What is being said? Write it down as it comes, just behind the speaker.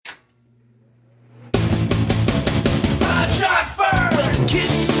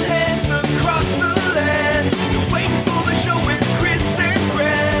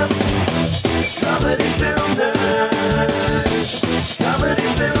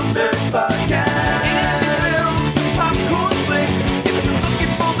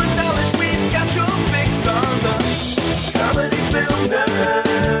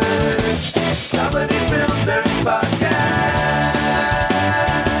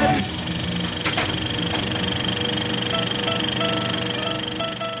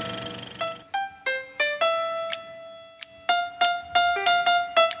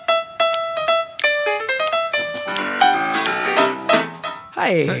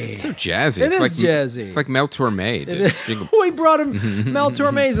Hey. So jazzy. It It's is jazzy. It's like Mel Torme. We brought him Mel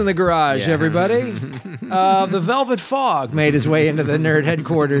Torme's in the garage, everybody. The Velvet Fog made his way into the nerd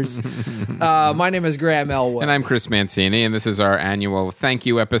headquarters. My name is Graham Elwood. And I'm Chris Mancini, and this is our annual thank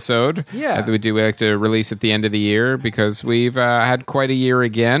you episode. Yeah. We like to release at the end of the year because we've had quite a year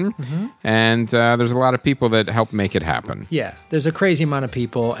again, and there's a lot of people that help make it happen. Yeah, there's a crazy amount of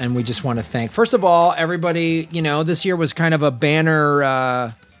people, and we just want to thank, first of all, everybody. This year was kind of a banner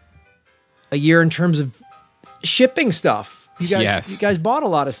a year in terms of shipping stuff. You guys bought a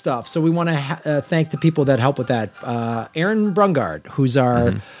lot of stuff, so we want to thank the people that help with that. Aaron Brungard, who's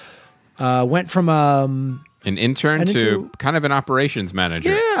our went from an intern to kind of an operations manager.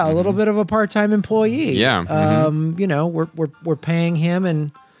 Yeah, a little bit of a part-time employee. Yeah, we're paying him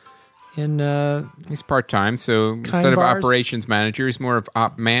and he's part-time, so instead of operations manager, he's more of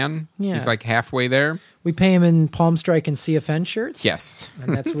op man. Yeah. He's like halfway there. We pay him in Palm Strike and CFN shirts. Yes.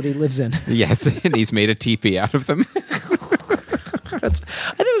 And that's what he lives in. Yes, and he's made a teepee out of them. I think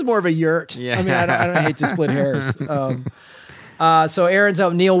it was more of a yurt. Yeah. I mean, I don't hate to split hairs. So Aaron's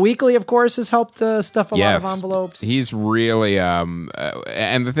out. Neil Weekly, of course, has helped stuff a lot of envelopes. He's really, and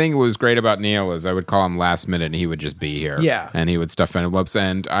the thing that was great about Neil is I would call him last minute and he would just be here. Yeah. And he would stuff envelopes.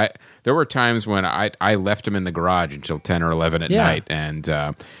 And there were times when I left him in the garage until 10 or 11 at night, and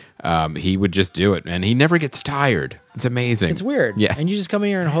he would just do it. And he never gets tired. It's amazing. It's weird. Yeah. And you just come in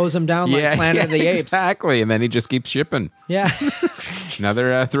here and hose him down like Planet of the Apes. Exactly. And then he just keeps shipping. Yeah.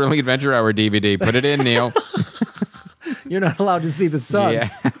 Another Thrilling Adventure Hour DVD. Put it in, Neil. You're not allowed to see the sun. Yeah.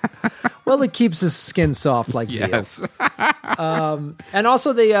 Well, it keeps his skin soft like yes. And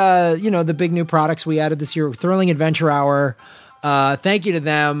also the big new products we added this year, Thrilling Adventure Hour. Thank you to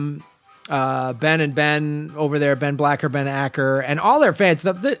them, Ben and Ben over there, Ben Blacker, Ben Acker, and all their fans.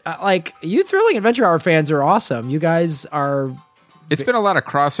 You Thrilling Adventure Hour fans are awesome. You guys are. It's been a lot of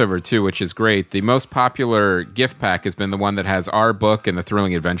crossover, too, which is great. The most popular gift pack has been the one that has our book and the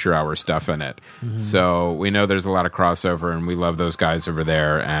Thrilling Adventure Hour stuff in it. Mm-hmm. So we know there's a lot of crossover, and we love those guys over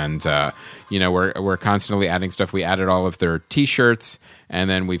there. And, we're constantly adding stuff. We added all of their T-shirts, and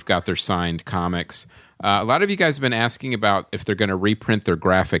then we've got their signed comics. A lot of you guys have been asking about if they're going to reprint their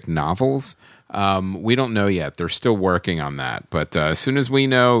graphic novels. We don't know yet. They're still working on that. But as soon as we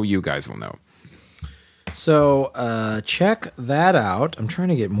know, you guys will know. So check that out. I'm trying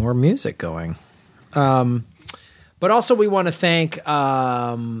to get more music going. But also we want to thank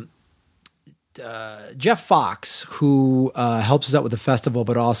Jeff Fox, who helps us out with the festival,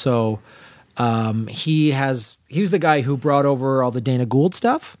 but also he was the guy who brought over all the Dana Gould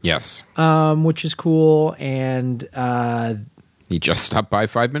stuff. Yes. Which is cool. And he just stopped by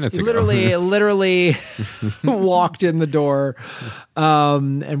 5 minutes ago. Literally walked in the door.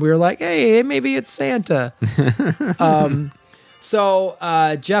 And we were like, hey, maybe it's Santa. So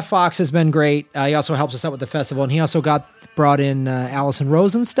Jeff Fox has been great. He also helps us out with the festival. And he also brought in Allison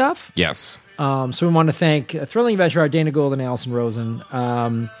Rosen stuff. Yes. So we want to thank Thrilling Adventure, our Dana Gould and Allison Rosen.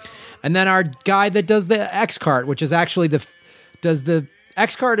 And then our guy that does the X-Cart, which is actually the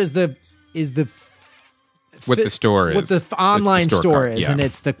X-Cart is the what the store is. What the online store is, yeah. and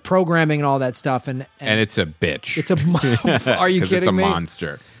it's the programming and all that stuff. And it's a bitch. It's a. Are you kidding it's a me?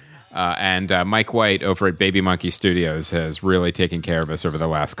 monster. And Mike White over at Baby Monkey Studios has really taken care of us over the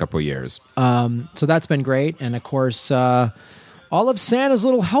last couple of years. So that's been great. And of course, all of Santa's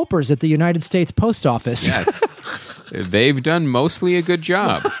little helpers at the United States Post Office. Yes. They've done mostly a good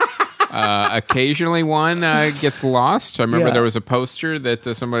job. Occasionally one gets lost. I remember there was a poster that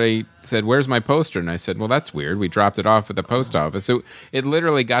somebody said, where's my poster? And I said, well, that's weird. We dropped it off at the post office. So it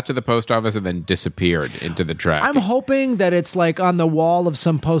literally got to the post office and then disappeared into the trash. I'm hoping that it's like on the wall of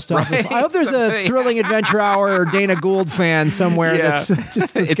some post office. Right? I hope there's a Thrilling Adventure Hour or Dana Gould fan somewhere that's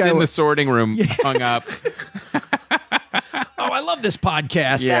just this it's guy. In the sorting room hung up. Oh, I love this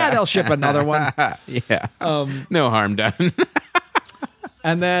podcast. Yeah, they'll ship another one. Yeah. No harm done.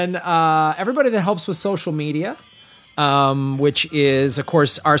 And then everybody that helps with social media, which is, of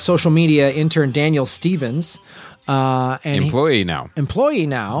course, our social media intern, Daniel Stevens. And employee now,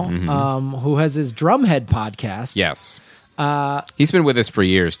 who has his Drumhead podcast. Yes. He's been with us for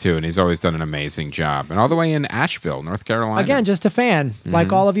years, too, and he's always done an amazing job. And all the way in Asheville, North Carolina. Again, just a fan,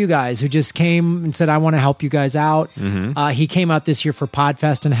 like all of you guys, who just came and said, I want to help you guys out. He came out this year for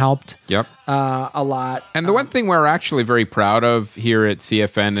Podfest and helped a lot. And the one thing we're actually very proud of here at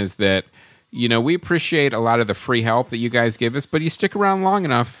CFN is that, we appreciate a lot of the free help that you guys give us, but you stick around long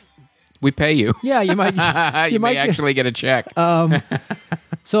enough, we pay you. Yeah, you might. you might actually get a check.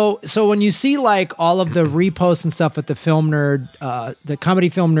 So when you see like all of the reposts and stuff at the Film Nerd, the Comedy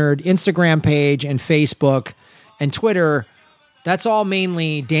Film Nerd Instagram page and Facebook and Twitter, that's all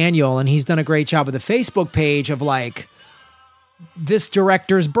mainly Daniel, and he's done a great job with the Facebook page of like this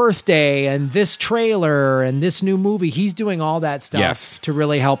director's birthday and this trailer and this new movie. He's doing all that stuff to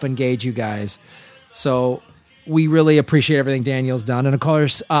really help engage you guys. So we really appreciate everything Daniel's done. And of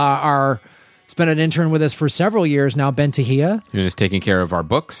course, it's been an intern with us for several years now, Ben Tahia. Who is taking care of our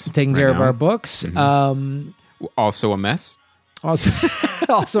books. Of our books. Also a mess.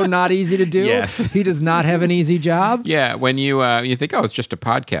 Also not easy to do. Yes. He does not have an easy job. Yeah, when you think, it's just a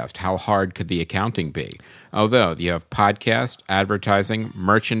podcast, how hard could the accounting be? Although you have podcast, advertising,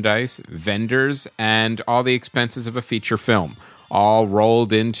 merchandise, vendors, and all the expenses of a feature film, all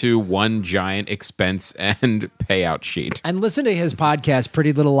rolled into one giant expense and payout sheet. And listen to his podcast,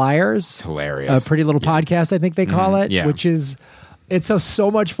 Pretty Little Liars. It's hilarious. Pretty Little Podcast, I think they call it, which is... It's so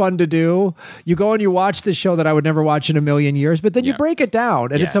much fun to do. You go and you watch the show that I would never watch in a million years, but then you break it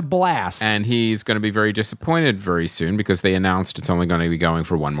down, and it's a blast. And he's going to be very disappointed very soon because they announced it's only going to be going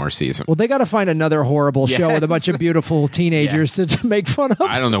for one more season. Well, they got to find another horrible show with a bunch of beautiful teenagers to make fun of.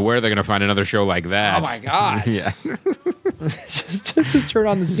 I don't know where they're going to find another show like that. Oh, my God. Yeah. just turn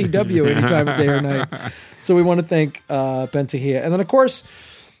on the CW anytime of day or night. So we want to thank Ben Tahia. And then, of course...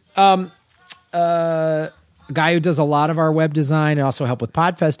 a guy who does a lot of our web design and also help with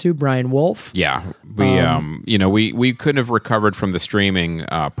Podfest too, Brian Wolf. Yeah, we couldn't have recovered from the streaming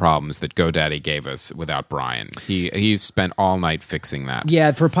problems that GoDaddy gave us without Brian. He spent all night fixing that.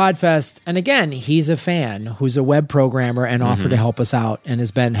 Yeah, for Podfest, and again, he's a fan who's a web programmer and offered to help us out and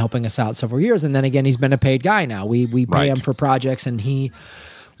has been helping us out several years. And then again, he's been a paid guy now. We pay him for projects, and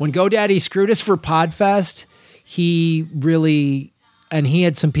when GoDaddy screwed us for Podfest, he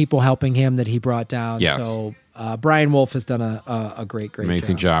had some people helping him that he brought down. Yes. So Brian Wolf has done a great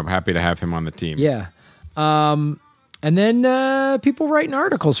amazing job. Happy to have him on the team. Yeah. And then people writing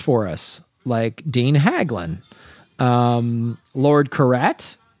articles for us, like Dean Haglin, Lord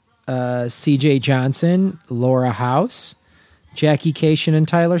Corrette, C.J. Johnson, Laura House, Jackie Cation, and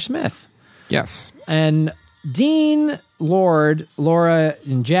Tyler Smith. Yes. And Dean, Lord, Laura,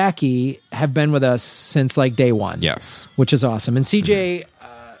 and Jackie have been with us since like day one. Yes. Which is awesome. And CJ...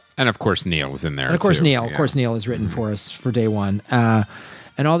 and of course Neil's in there. And of course too. Neil. Of course Neil has written for us for day one.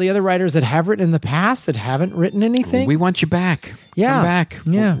 And all the other writers that have written in the past that haven't written anything. We want you back. Yeah. Come back.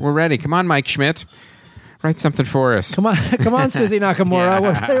 Yeah. We're ready. Come on, Mike Schmidt. Write something for us. Come on, Susie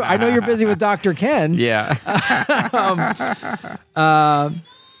Nakamura. I know you're busy with Dr. Ken. Yeah.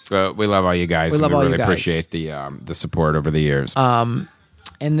 But we love all you guys. We really appreciate the support over the years. And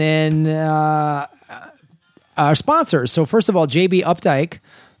then our sponsors. So first of all, JB Updike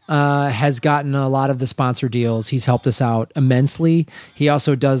has gotten a lot of the sponsor deals. He's helped us out immensely. He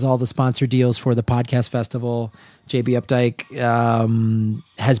also does all the sponsor deals for the podcast festival. JB Updike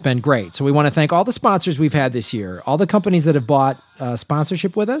has been great. So we want to thank all the sponsors we've had this year, all the companies that have bought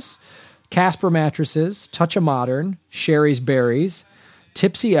sponsorship with us: Casper Mattresses, Touch of Modern, Sherry's Berries,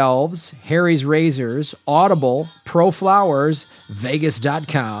 Tipsy Elves, Harry's Razors, Audible, Pro Flowers,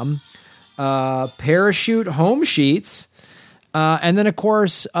 Vegas.com, Parachute Home Sheets, and then, of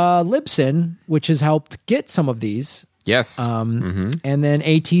course, Libsyn, which has helped get some of these. Yes. And then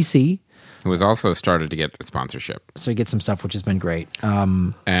ATC. Who has also started to get sponsorship. So you get some stuff, which has been great.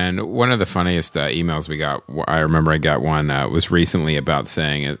 And one of the funniest emails we got, I remember I got one, was recently about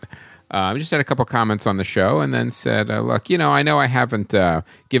saying it. I just had a couple comments on the show and then said, look, I know I haven't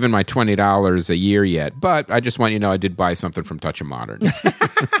given my $20 a year yet, but I just want you to know I did buy something from Touch of Modern.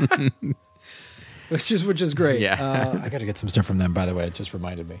 Which is great. Yeah. I got to get some stuff from them, by the way. It just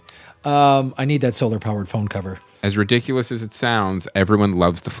reminded me. I need that solar-powered phone cover. As ridiculous as it sounds, everyone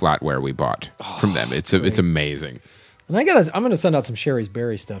loves the flatware we bought from them. It's amazing. And I'm going to send out some Sherry's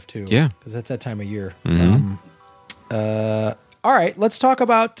Berry stuff, too. Yeah. Because that's that time of year. All right, let's talk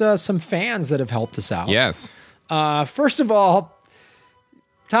about some fans that have helped us out. Yes. First of all,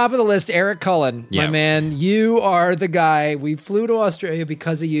 top of the list, Eric Cullen. Yes. My man, you are the guy. We flew to Australia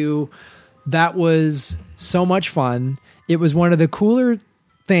because of you. That was so much fun. It was one of the cooler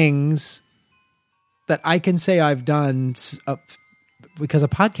things that I can say I've done because of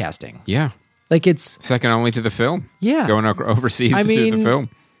podcasting. Yeah. Like it's... second only to the film. Yeah. Going overseas to do the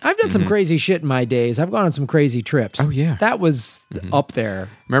film. I've done some crazy shit in my days. I've gone on some crazy trips. Oh, yeah. That was up there.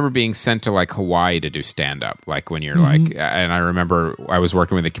 I remember being sent to like Hawaii to do stand-up. Like when you're like... and I remember I was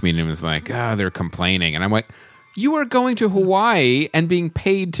working with a comedian and was like, they're complaining. And I'm like... you are going to Hawaii and being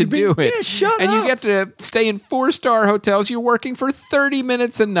paid to do it. Yeah, shut up. And you get to stay in 4-star hotels. You're working for 30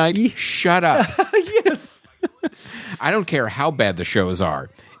 minutes a night. Shut up. Yes. I don't care how bad the shows are.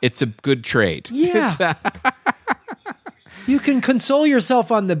 It's a good trade. Yeah. You can console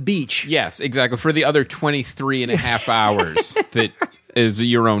yourself on the beach. Yes, exactly. For the other 23 and a half hours that is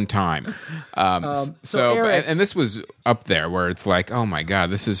your own time. So Eric, and this was up there where it's like, oh my God,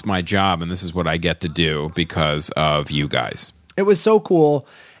 this is my job and this is what I get to do because of you guys. It was so cool.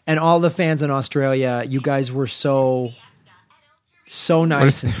 And all the fans in Australia, you guys were so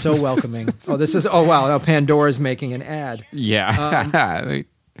nice and so welcoming. Oh wow, now Pandora's making an ad. Yeah.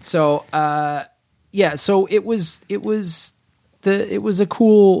 So it was a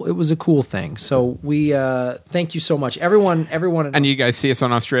cool thing. So we thank you so much, everyone. And you guys see us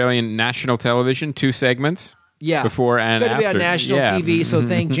on Australian national television, 2 segments. Yeah, before and after. Going to be on national TV. So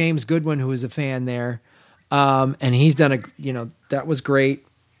thank James Goodwin, who is a fan there, and he's done that was great.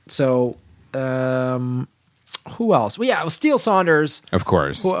 So who else? Well, yeah, it was Steele Saunders, of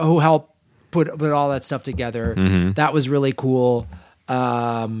course, who helped put all that stuff together. Mm-hmm. That was really cool.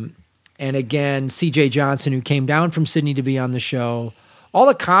 And again, CJ Johnson, who came down from Sydney to be on the show. All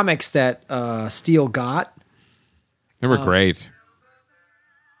the comics that Steele got. They were great.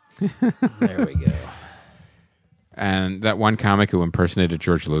 There we go. And that one comic who impersonated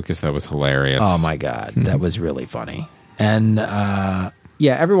George Lucas, that was hilarious. Oh my God, that was really funny. And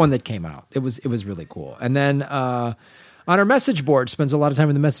everyone that came out, it was really cool. And then on our message board, spends a lot of time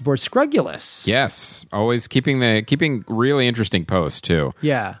in the message board, Scrugulus. Yes, always keeping really interesting posts too.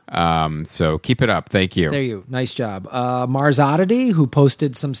 Yeah. So keep it up. Thank you. There you. Nice job. Mars Oddity, who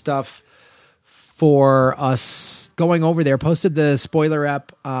posted some stuff for us going over there, posted the spoiler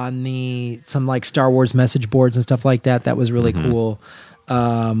app on some like Star Wars message boards and stuff like that. That was really cool.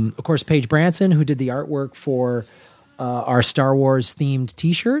 Of course, Paige Branson, who did the artwork for our Star Wars themed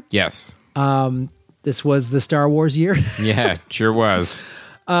T-shirt. Yes. This was the Star Wars year. Yeah, sure was.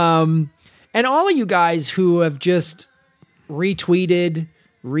 And all of you guys who have just retweeted,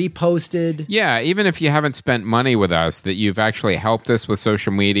 reposted. Yeah, even if you haven't spent money with us, that you've actually helped us with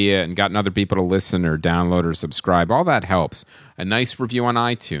social media and gotten other people to listen or download or subscribe, all that helps. A nice review on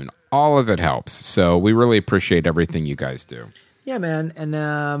iTunes, all of it helps. So we really appreciate everything you guys do. Yeah, man. And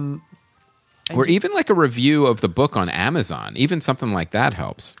or even like a review of the book on Amazon. Even something like that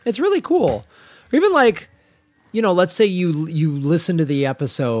helps. It's really cool. Or even like, let's say you listen to the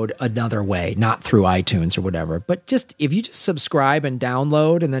episode another way, not through iTunes or whatever, but if you just subscribe and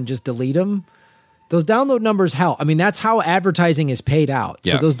download and then just delete them, those download numbers help. I mean, that's how advertising is paid out.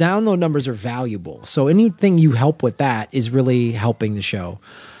 Yes. So those download numbers are valuable. So anything you help with that is really helping the show.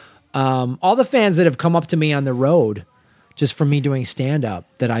 All the fans that have come up to me on the road just from me doing stand-up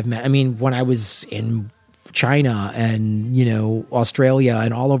that I've met. I mean, when I was in China and, Australia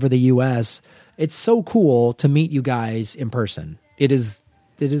and all over the U.S., it's so cool to meet you guys in person. It is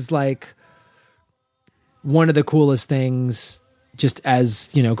like one of the coolest things, just as,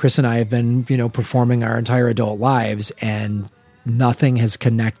 Chris and I have been, performing our entire adult lives, and nothing has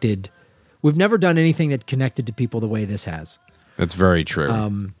connected. We've never done anything that connected to people the way this has. That's very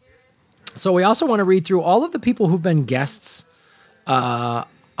true. So we also want to read through all of the people who've been guests on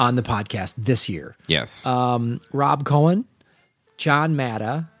the podcast this year. Yes. Rob Cohen, John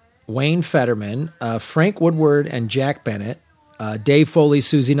Matta, Wayne Fetterman, Frank Woodward and Jack Bennett, Dave Foley,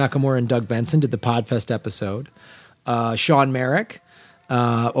 Susie Nakamura, and Doug Benson did the Podfest episode. Sean Merrick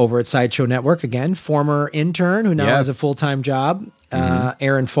over at Sideshow Network, again, former intern who now has a full-time job.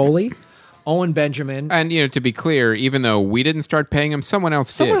 Aaron Foley. Owen Benjamin. And, to be clear, even though we didn't start paying him, someone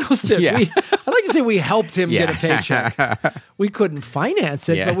else did. Someone else did. Yeah. I'd like to say we helped him get a paycheck. We couldn't finance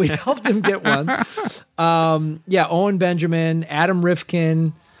it, but we helped him get one. Owen Benjamin, Adam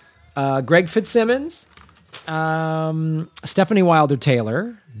Rifkin, Greg Fitzsimmons, Stephanie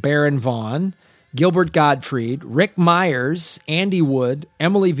Wilder-Taylor, Baron Vaughn, Gilbert Gottfried, Rick Myers, Andy Wood,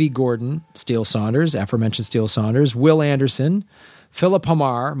 Emily V. Gordon, Steele Saunders, aforementioned Steele Saunders, Will Anderson, Philip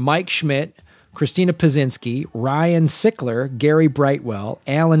Hamar, Mike Schmidt, Christina Pazinski, Ryan Sickler, Gary Brightwell,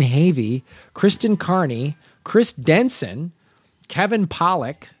 Alan Havey, Kristen Carney, Chris Denson, Kevin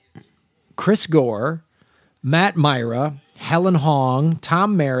Pollack, Chris Gore, Matt Myra, Helen Hong,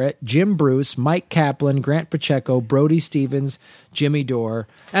 Tom Merritt, Jim Bruce, Mike Kaplan, Grant Pacheco, Brody Stevens, Jimmy Dore,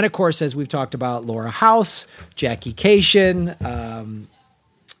 and of course, as we've talked about, Laura House, Jackie Cation, Dean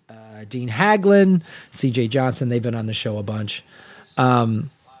Haglin, CJ Johnson. They've been on the show a bunch. So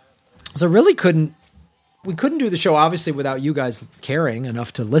really we couldn't do the show obviously without you guys caring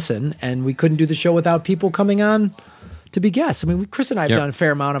enough to listen, and we couldn't do the show without people coming on to be guests. I mean, Chris and I have done a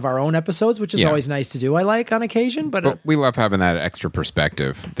fair amount of our own episodes, which is always nice to do. I like on occasion, but we love having that extra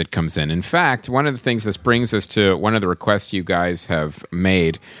perspective that comes in. In fact, one of the things this brings us to one of the requests you guys have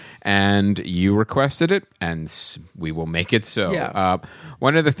made, and you requested it, and we will make it so. Yeah.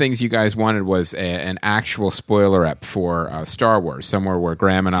 One of the things you guys wanted was an actual spoiler ep for Star Wars, somewhere where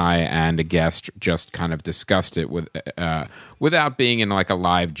Graham and I and a guest just kind of discussed it without being in like a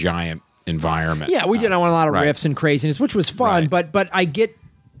live giant environment. Yeah, we did a lot of riffs and craziness, which was fun, but I get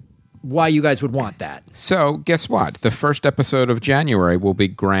why you guys would want that. So, guess what? The first episode of January will be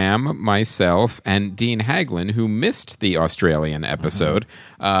Graham, myself, and Dean Haglin, who missed the Australian episode,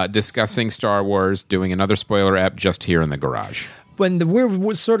 discussing Star Wars, doing another spoiler ep just here in the garage.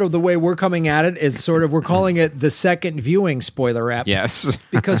 We're sort of the way we're coming at it is sort of we're calling it the second viewing spoiler ep. Yes.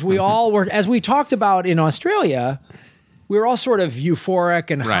 Because we all were, as we talked about in Australia, we were all sort of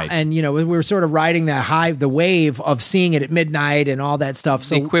euphoric and you know, we were sort of riding the wave of seeing it at midnight and all that stuff.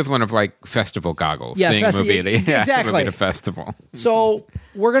 So the equivalent of like festival goggles, seeing a movie exactly. movie at a festival. So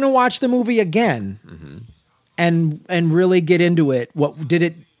we're gonna watch the movie again, and really get into it. What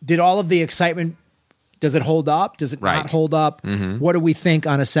did all of the excitement? Does it hold up? Does it not hold up? What do we think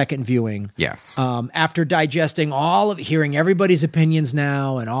on a second viewing? Yes. After digesting hearing everybody's opinions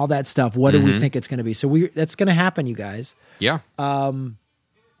now and all that stuff, what do we think it's going to be? So that's going to happen, you guys. Yeah. And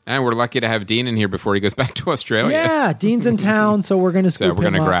we're lucky to have Dean in here before he goes back to Australia. Yeah, Dean's in town, so we're going to scoop him up. So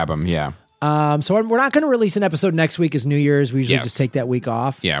we're going to grab him, yeah. So we're not going to release an episode next week as New Year's. We usually just take that week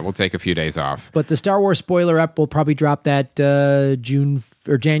off. Yeah, we'll take a few days off. But the Star Wars spoiler ep will probably drop that January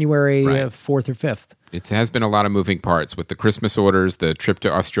 4th or 5th. It has been a lot of moving parts with the Christmas orders, the trip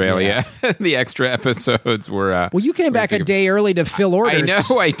to Australia, the extra episodes were... well, you came back a day early to fill orders. I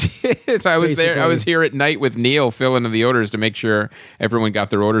know, I did. I was there. I was here at night with Neil filling in the orders to make sure everyone got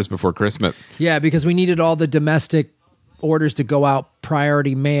their orders before Christmas. Yeah, because we needed all the domestic orders to go out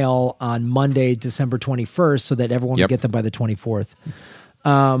priority mail on Monday, December 21st, so that everyone would get them by the 24th.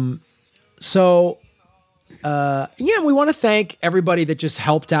 We want to thank everybody that just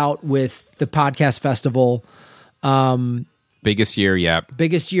helped out with the podcast festival. Biggest year yet.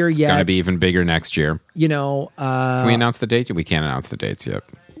 Biggest year yet. It's going to be even bigger next year. You know, can we announce the date? We can't announce the dates yet.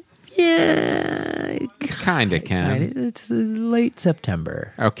 Yeah, kind of can. It's late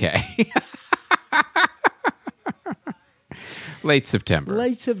September. Okay. Late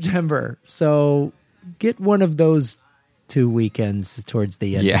September. So get one of those 2 weekends towards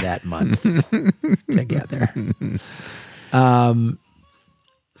the end of that month together. Everyone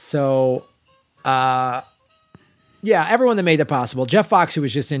that made that possible. Jeff Fox, who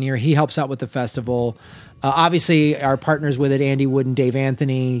was just in here, he helps out with the festival. Obviously, our partners with it, Andy Wood and Dave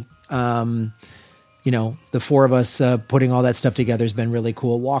Anthony. The four of us putting all that stuff together has been really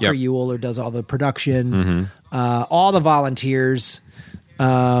cool. Walker Ewell, who does all the production. All the volunteers.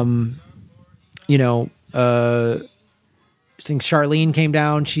 I think Charlene came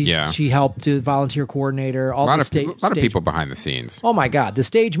down. She helped to volunteer coordinator. A lot of people behind the scenes. Oh my God. The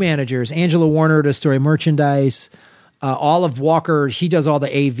stage managers, Angela Warner to Story Merchandise, all of Walker, he does all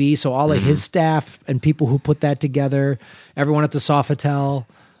the AV. So all of his staff and people who put that together, everyone at the Sofitel,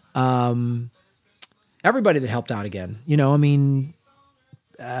 everybody that helped out again, and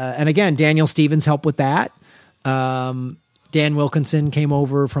again, Daniel Stevens helped with that. Dan Wilkinson came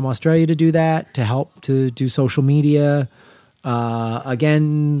over from Australia to do that, to help to do social media.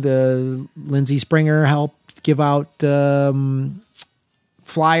 Again, the Lindsay Springer helped give out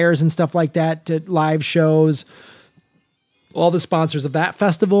flyers and stuff like that to live shows. All the sponsors of that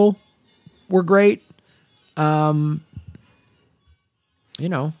festival were great. No,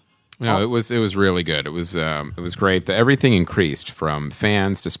 it was really good. It was great. Everything increased from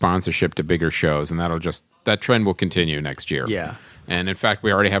fans to sponsorship to bigger shows, and that trend will continue next year. Yeah. And in fact,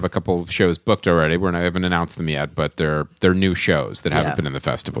 we already have a couple shows booked already. I haven't announced them yet, but they're new shows that haven't been in the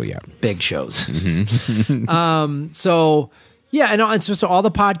festival yet. Big shows. So all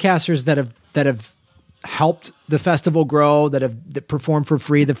the podcasters that have helped the festival grow, that performed for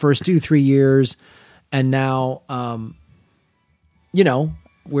free the first 2-3 years, and now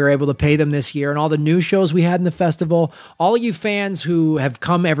we're able to pay them this year, and all the new shows we had in the festival. All of you fans who have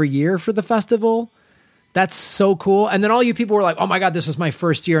come every year for the festival. That's so cool. And then all you people were like, "Oh my God, this is my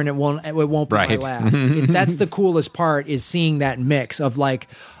first year and it won't be my last." That's the coolest part, is seeing that mix of like,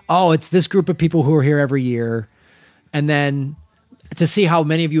 oh, it's this group of people who are here every year. And then to see how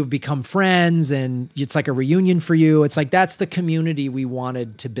many of you have become friends and it's like a reunion for you. It's like, that's the community we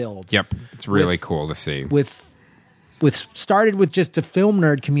wanted to build. Yep. It's really cool to see. Started with just the film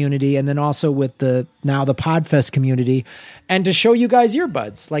nerd community, and then also with the Podfest community, and to show you guys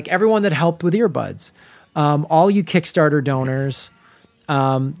earbuds, like everyone that helped with earbuds. all you Kickstarter donors.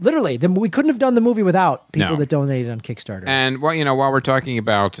 Literally, we couldn't have done the movie without people that donated on Kickstarter. And while we're talking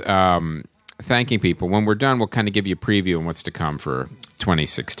about thanking people, when we're done, we'll kind of give you a preview on what's to come for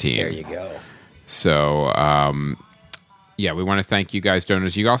 2016. There you go. So, we want to thank you guys,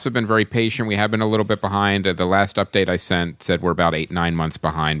 donors. You've also been very patient. We have been a little bit behind. The last update I sent said we're about 8-9 months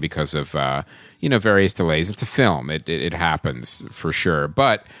behind because of various delays. It's a film. It happens for sure.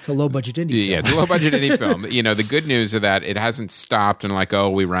 But it's a low budget indie film. Yeah, it's a low budget indie film. The good news is that it hasn't stopped and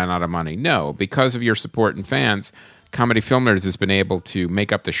we ran out of money. No, because of your support and fans, Comedy Film Nerds has been able to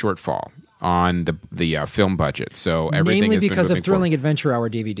make up the shortfall on the film budget. So everything mainly has because been of Thrilling Adventure Hour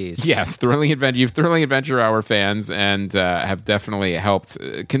DVDs. Yes, Thrilling Adventure Hour fans, and have definitely helped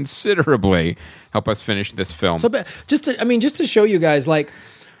considerably help us finish this film. So, just to show you guys,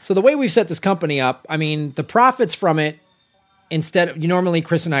 so the way we've set this company up, the profits from it, normally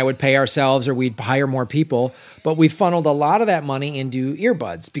Chris and I would pay ourselves or we'd hire more people, but we funneled a lot of that money into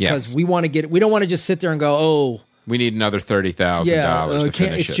earbuds because we don't want to just sit there and go, oh, we need another $30,000 to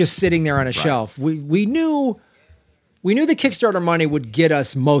finish it. It's just sitting there on a shelf. We knew the Kickstarter money would get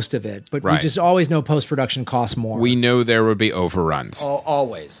us most of it, but we just always know post-production costs more. We know there would be overruns.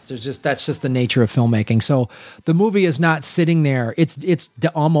 Always. That's just the nature of filmmaking. So the movie is not sitting there. It's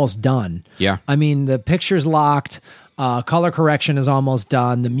almost done. Yeah. The picture's locked. Color correction is almost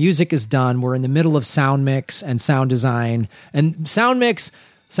done. The music is done. We're in the middle of sound mix and sound design. And sound mix,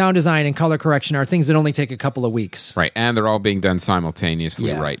 sound design, and color correction are things that only take a couple of weeks. Right, and they're all being done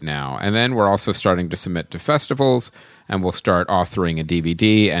simultaneously right now. And then we're also starting to submit to festivals, and we'll start authoring a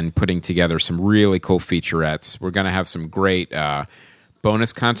DVD and putting together some really cool featurettes. We're going to have some great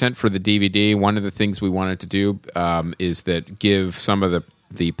bonus content for the DVD. One of the things we wanted to do is that give some of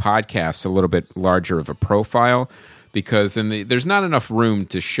the podcasts a little bit larger of a profile, because there's not enough room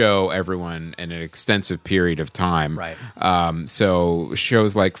to show everyone in an extensive period of time. Right. So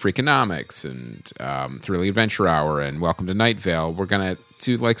shows like Freakonomics and Thrilling Adventure Hour and Welcome to Night Vale, we're going to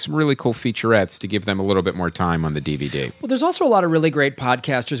do some really cool featurettes to give them a little bit more time on the DVD. Well, there's also a lot of really great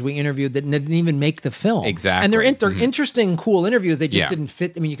podcasters we interviewed that didn't even make the film. Exactly. And they're interesting, cool interviews. They just didn't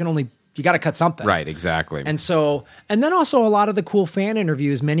fit. You got to cut something. Right, exactly. And then also a lot of the cool fan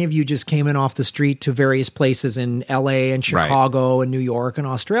interviews, many of you just came in off the street to various places in LA and Chicago and New York and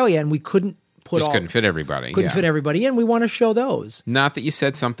Australia, and we couldn't couldn't fit everybody. Couldn't fit everybody in. We want to show those. Not that you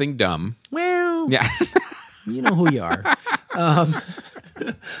said something dumb. Well, yeah. You know who you are.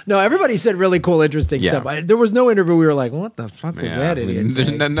 No, everybody said really cool, interesting stuff. There was no interview we were like, what the fuck was that idiot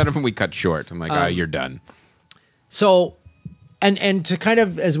saying? None of them we cut short. I'm like, you're done. So... And to kind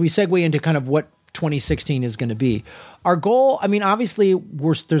of, as we segue into kind of what 2016 is going to be, our goal, obviously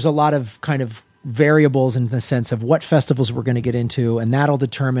there's a lot of kind of variables in the sense of what festivals we're going to get into, and that'll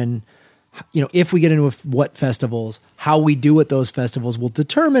determine, if we get into what festivals, how we do at those festivals will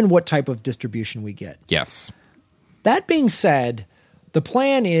determine what type of distribution we get. Yes. That being said, the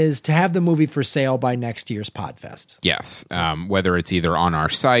plan is to have the movie for sale by next year's Podfest. Yes, whether it's either on our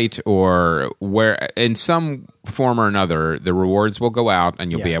site or where, in some form or another, the rewards will go out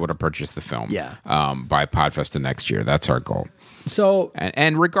and you'll be able to purchase the film by Podfest of next year. That's our goal. So,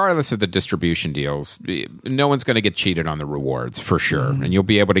 and regardless of the distribution deals, no one's going to get cheated on the rewards for sure. Mm-hmm. And you'll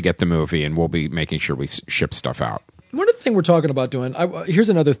be able to get the movie, and we'll be making sure we ship stuff out. One other thing we're talking about doing, here's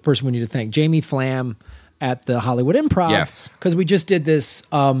another person we need to thank, Jamie Flam at the Hollywood Improv. Yes. Because we just did this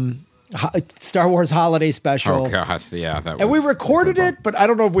Star Wars holiday special. Oh, gosh. Yeah. And we recorded it, but I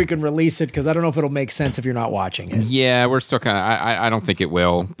don't know if we can release it because I don't know if it'll make sense if you're not watching it. Yeah, we're still kind of... I don't think it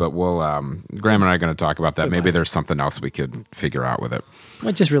will, but we'll... Graham and I are going to talk about that. Maybe there's something else we could figure out with it.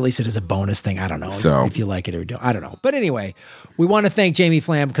 Might just release it as a bonus thing. I don't know if you like it or don't. I don't know. But anyway, we want to thank Jamie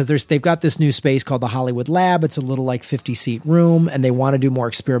Flam because they've got this new space called the Hollywood Lab. It's a little 50-seat room, and they want to do more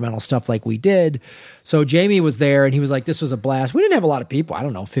experimental stuff like we did. So Jamie was there, and he was like, this was a blast. We didn't have a lot of people. I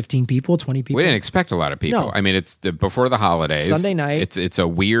don't know, 15 people, 20 people. We didn't expect a lot of people. No. It's before the holidays. Sunday night. It's a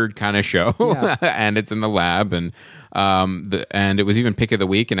weird kind of show, and it's in the lab, and it was even pick of the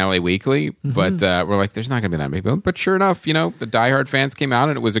week in LA Weekly, but we're like, there's not going to be that many people. But sure enough, the diehard fans came out,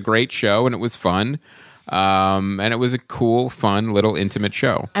 and it was a great show, and it was fun. And it was a cool, fun, little intimate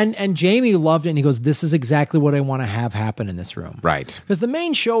show. And Jamie loved it, and he goes, this is exactly what I want to have happen in this room. Right. Because the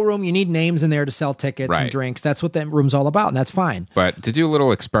main showroom, you need names in there to sell tickets and drinks. That's what that room's all about, and that's fine. But to do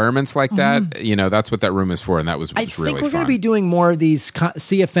little experiments like that, that's what that room is for, and that was really fun. I think we're going to be doing more of these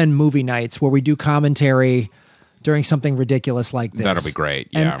CFN movie nights where we do commentary during something ridiculous like this. That'll be great,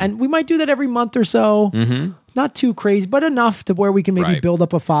 yeah. And we might do that every month or so. Mm-hmm. Not too crazy, but enough to where we can maybe build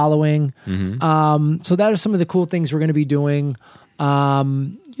up a following. Mm-hmm. So that are some of the cool things we're going to be doing.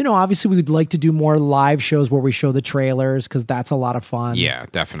 obviously we'd like to do more live shows where we show the trailers because that's a lot of fun. Yeah,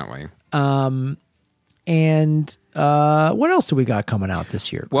 definitely. And what else do we got coming out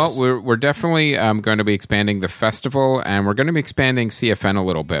this year, Chris? Well, we're definitely going to be expanding the festival, and we're going to be expanding CFN a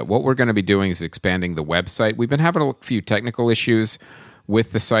little bit. What we're going to be doing is expanding the website. We've been having a few technical issues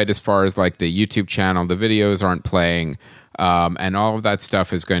with the site as far as like the YouTube channel. The videos aren't playing. And all of that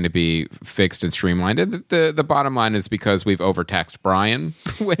stuff is going to be fixed and streamlined. And the bottom line is because we've overtaxed Brian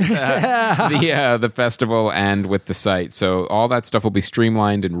with the festival and with the site. So all that stuff will be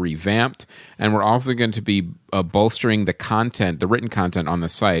streamlined and revamped. And we're also going to be bolstering the content, the written content on the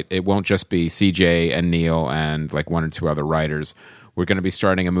site. It won't just be CJ and Neil and like one or two other writers. We're going to be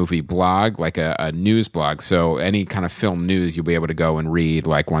starting a movie blog, like a news blog. So any kind of film news, you'll be able to go and read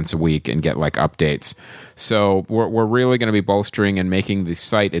like once a week and get like updates. So we're really going to be bolstering and making the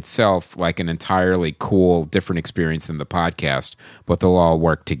site itself like an entirely cool, different experience than the podcast, but they'll all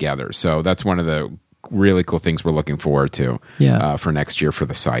work together. So that's one of the really cool things we're looking forward to for next year for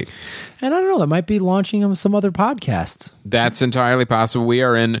the site. And I don't know, that might be launching some other podcasts. That's entirely possible. We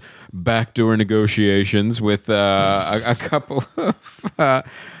are in backdoor negotiations with a couple of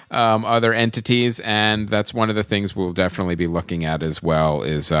other entities, and that's one of the things we'll definitely be looking at as well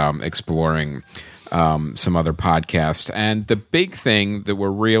is exploring some other podcasts. And the big thing that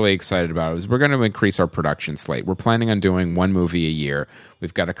we're really excited about is we're going to increase our production slate. We're planning on doing one movie a year.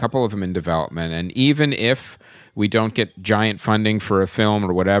 We've got a couple of them in development. And even if we don't get giant funding for a film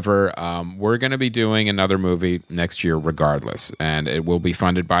or whatever, we're going to be doing another movie next year regardless. And it will be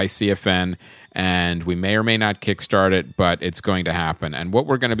funded by CFN. And we may or may not kickstart it, but it's going to happen. And what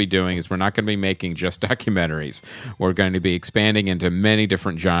we're going to be doing is we're not going to be making just documentaries. We're going to be expanding into many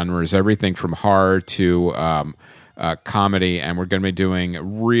different genres, everything from horror to comedy, and we're going to be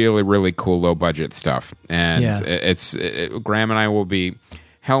doing really, really cool low-budget stuff. And Graham and I will be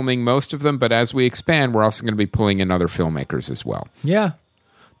helming most of them, but as we expand, we're also going to be pulling in other filmmakers as well. Yeah.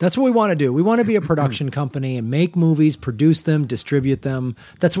 That's what we want to do. We want to be a production company and make movies, produce them, distribute them.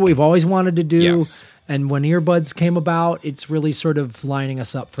 That's what we've always wanted to do. Yes. And when Earbuds came about, it's really sort of lining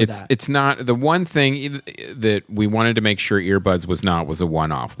us up for that. It's not the one thing that we wanted to make sure Earbuds was a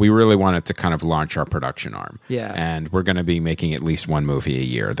one-off. We really wanted to kind of launch our production arm. Yeah. And we're going to be making at least one movie a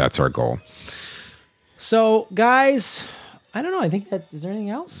year. That's our goal. So, guys, I don't know. I think is there anything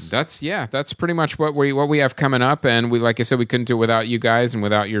else? That's pretty much what we have coming up, and we, like I said, we couldn't do it without you guys and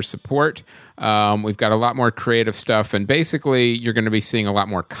without your support. We've got a lot more creative stuff, and basically, you're going to be seeing a lot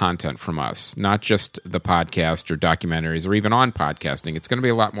more content from us, not just the podcast or documentaries or even on podcasting. It's going to be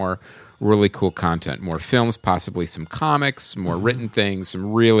a lot more really cool content, more films, possibly some comics, more written things,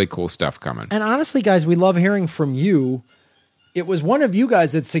 some really cool stuff coming. And honestly, guys, we love hearing from you. It was one of you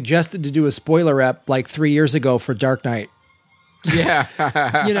guys that suggested to do a spoiler rep like 3 years ago for Dark Knight. Yeah.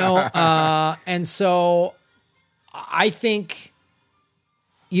 And so I think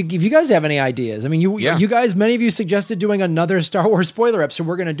if you guys have any ideas, I mean, you guys, many of you suggested doing another Star Wars spoiler ep, so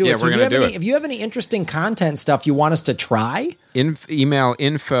we're going to do it. So we're going to do it. If you have any interesting content stuff you want us to try, email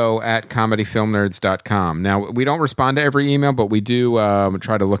info@comedyfilmnerds.com. Now, we don't respond to every email, but we do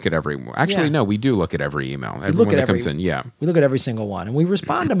try to look at every. Actually, no, we do look at every email. Everyone that comes in, yeah. We look at every single one, and we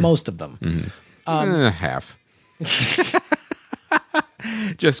respond to most of them. Half.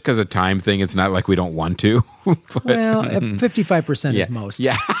 Just because of time thing, it's not like we don't want to. But, 55% is most.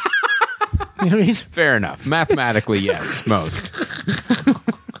 Yeah. You know what I mean? Fair enough. Mathematically, yes, most.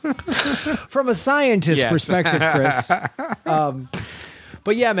 From a scientist perspective, Chris.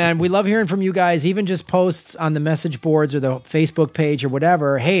 But yeah, man, we love hearing from you guys, even just posts on the message boards or the Facebook page or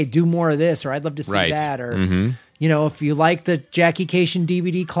whatever. Hey, do more of this, or I'd love to see that. Or, you know, if you like the Jackie Cation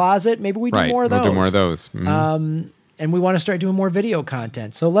DVD closet, maybe we do more of those. We'll do more of those. Mm-hmm. And we want to start doing more video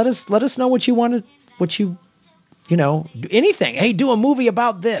content. So let us know what you want to, do anything. Hey, do a movie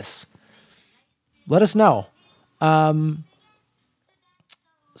about this. Let us know.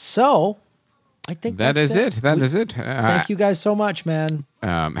 So I think that is it. That is it. Thank you guys so much, man.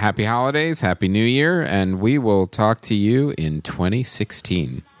 Happy holidays, happy New Year, and we will talk to you in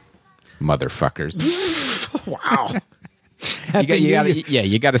 2016, motherfuckers. Wow.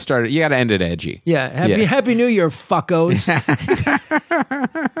 You got to start it. You got to end it edgy. Yeah. Happy New Year, fuckos.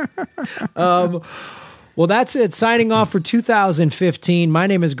 Well, that's it. Signing off for 2015. My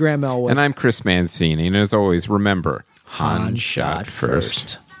name is Graham Elwood. And I'm Chris Mancini. And as always, remember, Han shot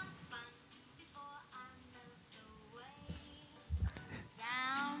first.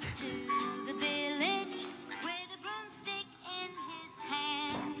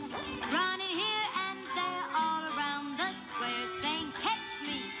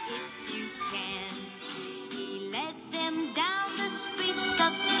 Down the streets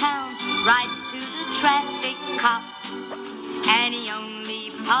of right to the traffic cop. And he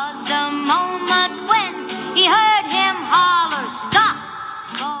only paused a moment when he heard him holler, "Stop!"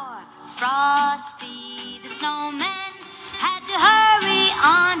 For Frosty the Snowman had to hurry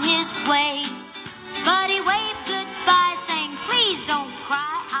on his way. But he waved goodbye, saying, "Please don't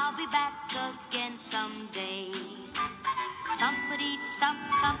cry, I'll be back again someday." Thumpity thump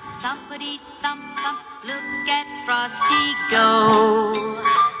thump, thumpity thump thump, look at Frosty go.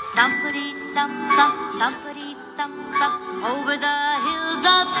 Thumpity thump thump, thumpity thump thump, over the hills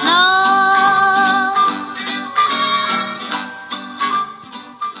of snow.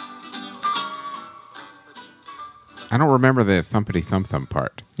 I don't remember the thumpity thump thump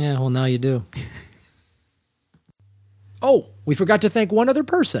part. Yeah, well, now you do. Oh, we forgot to thank one other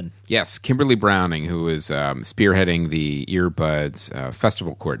person. Yes, Kimberly Browning, who is spearheading the Earbuds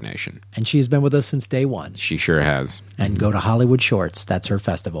festival coordination. And she's been with us since day one. She sure has. And go to Hollywood Shorts. That's her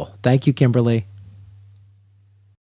festival. Thank you, Kimberly.